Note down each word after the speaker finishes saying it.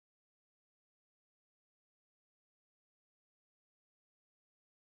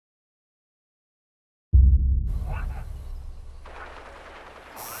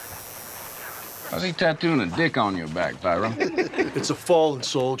How's he tattooing a dick on your back, Pyro? It's a fallen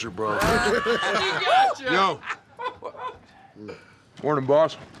soldier, bro. Yo. Morning,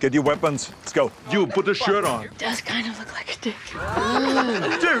 boss. Get your weapons. Let's go. You, put the shirt on. It does kind of look like a dick.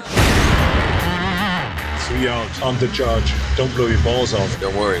 Dude! 3 out. On the charge. Don't blow your balls off.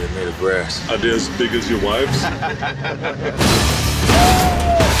 Don't worry, they're made of brass. Are they as big as your wife's?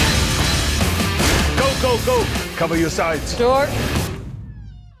 Go, go, go. Cover your sides. Door.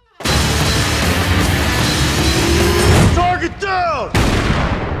 Target down!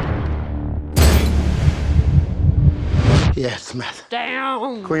 Yeah, Smith.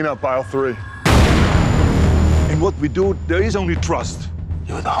 Down. Clean up aisle 3. In what we do, there is only trust.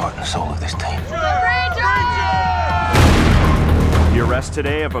 You're the heart and soul of this team. The arrest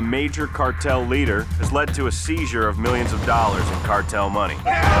today of a major cartel leader has led to a seizure of millions of dollars in cartel money.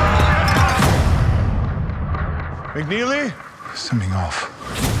 McNeely? Something off.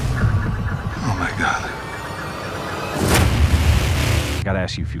 Oh, my God. I gotta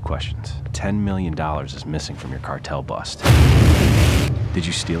ask you a few questions. $10 million is missing from your cartel bust. Did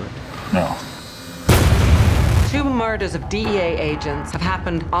you steal it? No. 2 murders of DEA agents have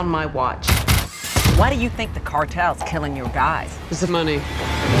happened on my watch. Why do you think the cartel's killing your guys? It's the money.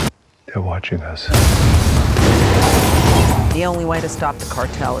 They're watching us. The only way to stop the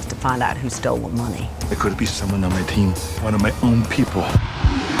cartel is to find out who stole the money. There could be someone on my team, one of my own people.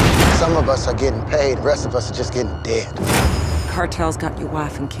 Some of us are getting paid, the rest of us are just getting dead. Cartel's got your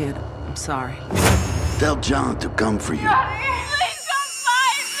wife and kid. I'm sorry. Tell John to come for you. Please don't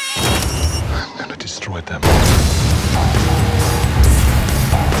find me! I'm gonna destroy them.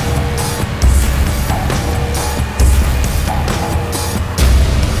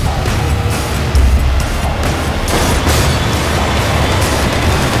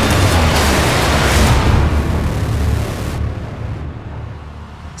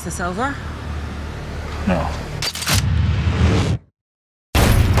 Is this over? No.